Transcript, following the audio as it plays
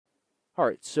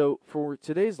Alright, so for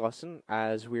today's lesson,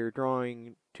 as we're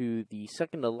drawing to the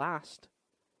second to last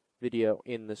video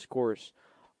in this course,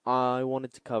 I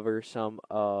wanted to cover some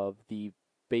of the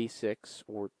basics,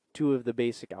 or two of the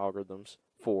basic algorithms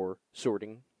for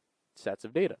sorting sets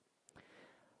of data.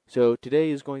 So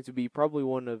today is going to be probably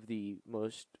one of the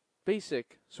most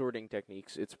basic sorting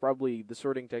techniques. It's probably the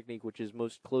sorting technique which is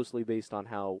most closely based on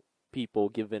how people,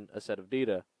 given a set of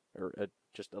data, or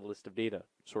just a list of data,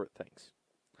 sort things.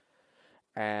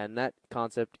 And that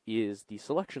concept is the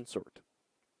selection sort.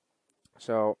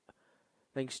 So,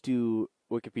 thanks to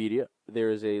Wikipedia, there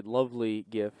is a lovely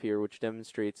GIF here which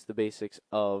demonstrates the basics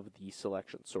of the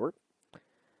selection sort.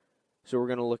 So we're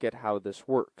going to look at how this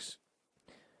works.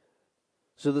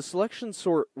 So the selection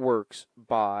sort works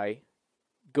by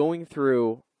going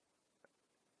through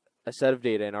a set of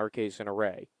data, in our case an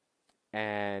array,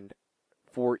 and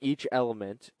for each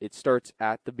element, it starts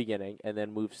at the beginning and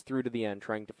then moves through to the end,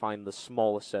 trying to find the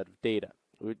smallest set of data.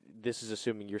 This is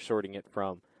assuming you're sorting it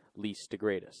from least to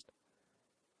greatest.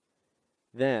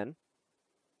 Then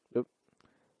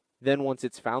once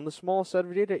it's found the smallest set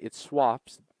of data, it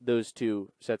swaps those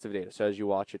two sets of data. So as you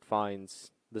watch, it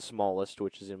finds the smallest,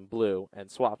 which is in blue, and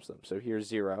swaps them. So here's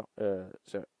 0.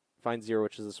 So finds 0,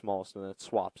 which is the smallest, and then it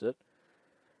swaps it.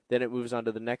 Then it moves on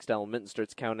to the next element and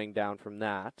starts counting down from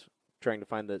that, trying to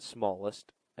find the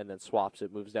smallest, and then swaps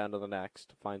it, moves down to the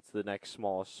next, finds the next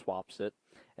smallest, swaps it,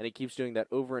 and it keeps doing that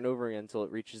over and over again until it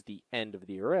reaches the end of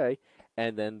the array,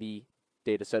 and then the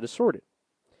data set is sorted.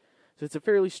 So it's a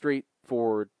fairly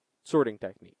straightforward sorting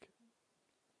technique.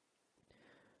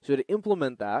 So to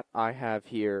implement that, I have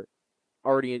here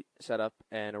already set up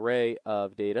an array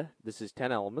of data. This is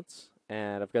 10 elements,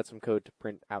 and I've got some code to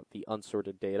print out the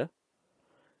unsorted data.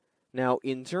 Now,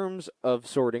 in terms of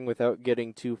sorting, without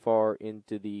getting too far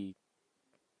into the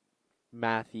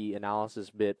mathy analysis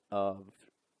bit of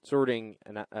sorting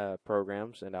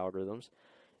programs and algorithms,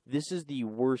 this is the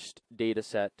worst data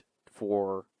set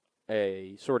for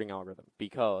a sorting algorithm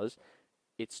because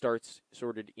it starts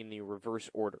sorted in the reverse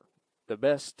order. The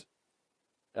best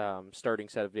starting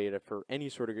set of data for any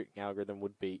sorting algorithm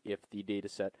would be if the data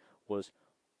set was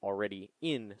already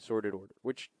in sorted order,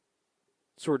 which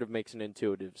sort of makes an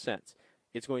intuitive sense.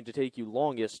 It's going to take you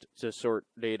longest to sort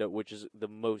data which is the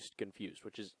most confused,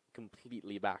 which is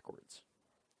completely backwards.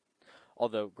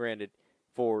 Although, granted,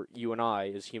 for you and I,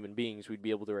 as human beings, we'd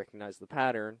be able to recognize the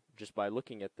pattern just by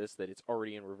looking at this, that it's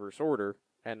already in reverse order,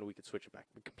 and we could switch it back.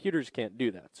 But computers can't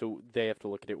do that, so they have to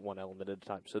look at it one element at a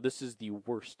time. So this is the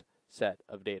worst set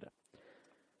of data.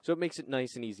 So it makes it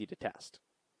nice and easy to test.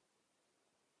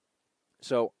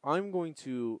 So I'm going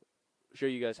to show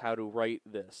you guys how to write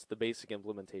this, the basic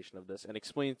implementation of this, and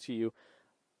explain to you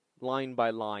line by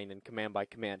line and command by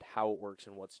command how it works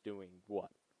and what's doing what.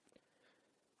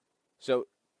 So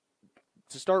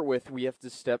to start with, we have to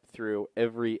step through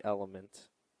every element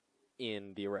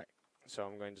in the array. So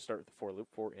I'm going to start with the for loop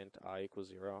for int I equals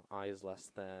 0, I is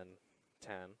less than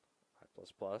 10, I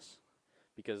plus plus,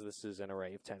 because this is an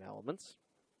array of 10 elements.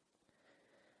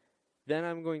 Then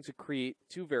I'm going to create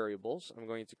two variables. I'm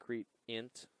going to create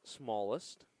int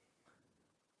smallest,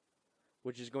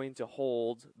 which is going to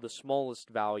hold the smallest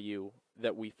value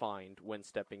that we find when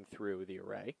stepping through the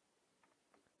array.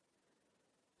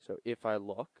 So if I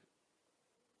go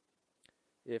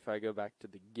back to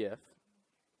the GIF,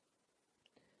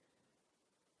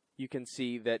 you can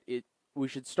see that we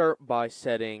should start by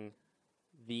setting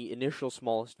the initial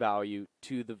smallest value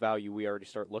to the value we already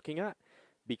start looking at,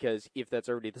 because if that's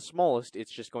already the smallest,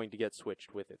 it's just going to get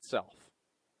switched with itself.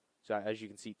 So as you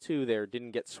can see, 2 there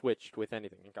didn't get switched with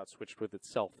anything. It got switched with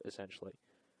itself, essentially.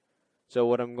 So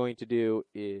what I'm going to do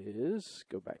is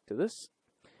go back to this.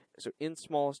 So int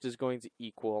smallest is going to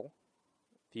equal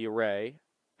the array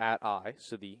at I,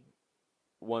 so the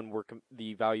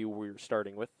value we're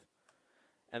starting with.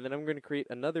 And then I'm going to create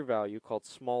another value called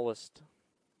smallest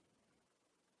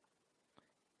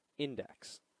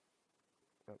index.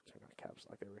 Oh, turn on caps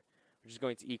lock there, which is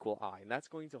going to equal I, and that's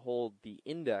going to hold the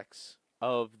index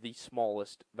of the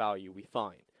smallest value we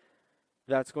find.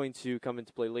 That's going to come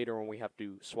into play later when we have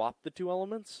to swap the two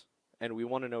elements, and we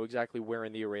want to know exactly where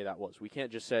in the array that was. We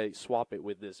can't just say swap it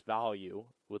with this value,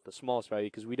 with the smallest value,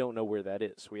 because we don't know where that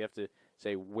is. So we have to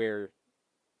say where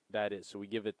that is, so we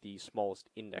give it the smallest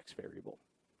index variable.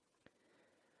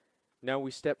 Now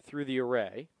we step through the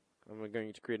array. I'm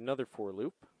going to create another for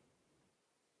loop.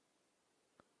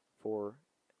 For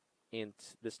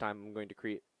int, this time I'm going to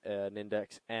create an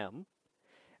index m,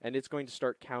 and it's going to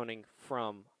start counting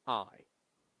from I.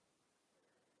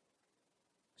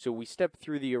 So we step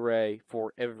through the array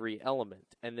for every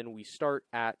element, and then we start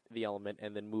at the element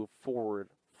and then move forward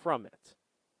from it.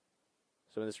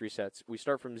 So when this resets, we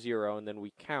start from 0, and then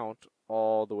we count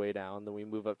all the way down, then we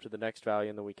move up to the next value,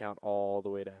 and then we count all the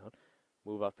way down,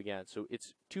 move up again. So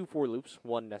it's 2 for loops,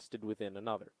 one nested within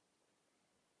another.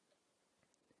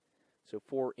 So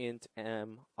for int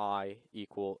m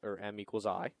equals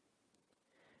I,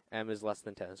 m is less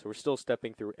than 10. So we're still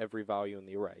stepping through every value in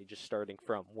the array, just starting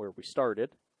from where we started,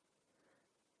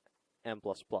 m++.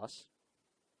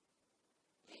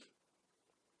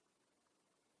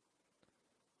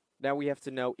 Now we have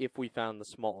to know if we found the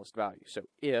smallest value. So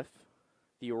if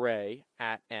the array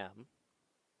at m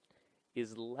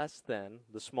is less than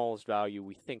the smallest value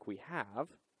we think we have,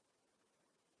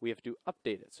 we have to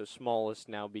update it. So smallest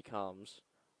now becomes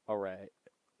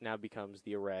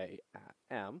the array at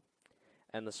m,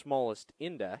 and the smallest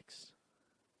index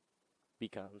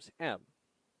becomes m.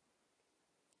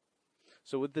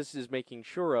 So what this is making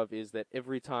sure of is that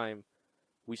every time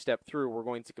we step through, we're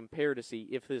going to compare to see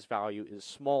if this value is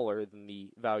smaller than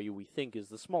the value we think is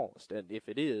the smallest. And if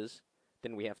it is,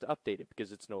 then we have to update it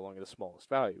because it's no longer the smallest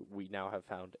value. We now have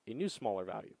found a new smaller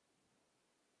value.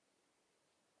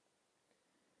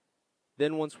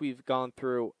 Then once we've gone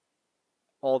through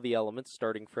all the elements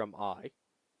starting from I,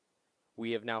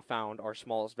 we have now found our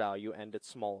smallest value and its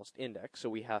smallest index, so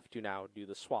we have to now do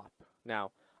the swap.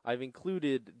 Now, I've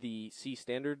included the C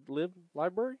standard lib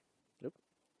library. Nope.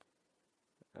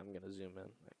 I'm going to zoom in.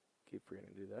 I keep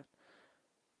forgetting to do that.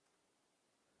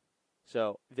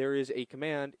 So there is a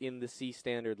command in the C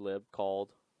standard lib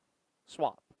called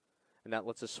swap, and that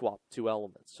lets us swap two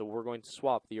elements. So we're going to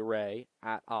swap the array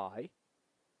at I,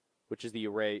 which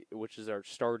is our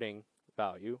starting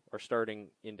value, our starting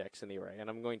index in the array, and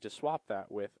I'm going to swap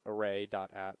that with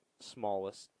array.at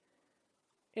smallest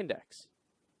index.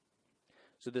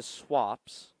 So this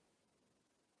swaps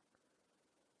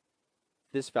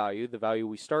this value, the value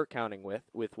we start counting with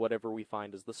whatever we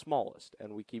find is the smallest,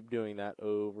 and we keep doing that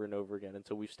over and over again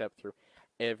until we've stepped through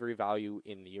every value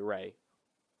in the array.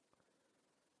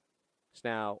 So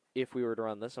now, if we were to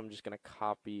run this, I'm just going to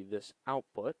copy this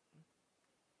output.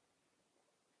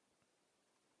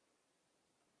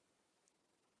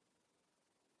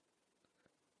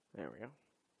 There we go.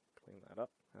 Clean that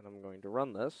up. And I'm going to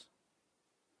run this.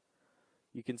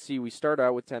 You can see we start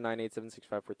out with 10, 9, 8, 7, 6,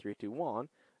 5, 4, 3, 2, 1.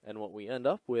 And what we end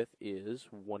up with is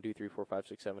 1, 2, 3, 4, 5,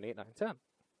 6, 7, 8, 9, 10.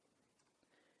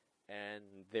 And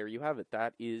there you have it.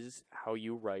 That is how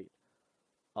you write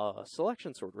a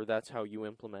selection sort, or that's how you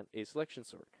implement a selection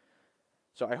sort.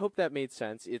 So I hope that made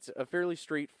sense. It's a fairly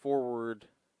straightforward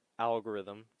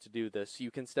algorithm to do this.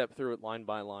 You can step through it line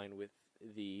by line with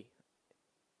the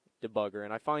debugger,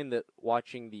 and I find that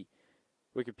watching the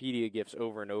Wikipedia GIFs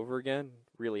over and over again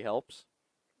really helps.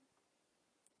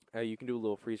 You can do a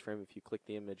little freeze frame if you click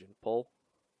the image and pull.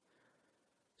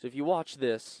 So if you watch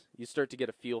this, you start to get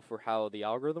a feel for how the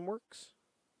algorithm works.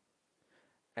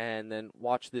 And then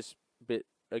watch this bit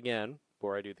again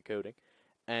before I do the coding.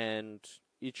 And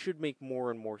it should make more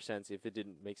and more sense if it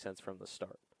didn't make sense from the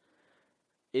start.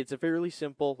 It's a fairly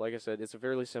simple, like I said, it's a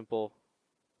fairly simple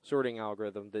sorting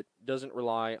algorithm that doesn't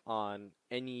rely on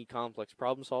any complex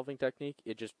problem-solving technique.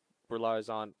 It just relies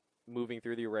on moving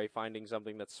through the array, finding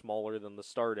something that's smaller than the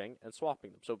starting, and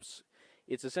swapping them. So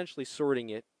it's essentially sorting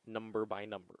it number by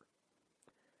number.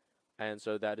 And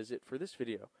so that is it for this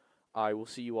video. I will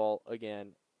see you all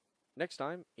again next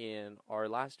time in our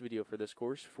last video for this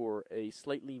course for a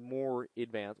slightly more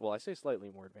advanced, well, I say slightly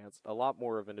more advanced, a lot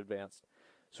more of an advanced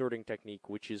sorting technique,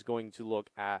 which is going to look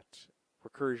at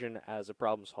recursion as a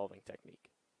problem-solving technique.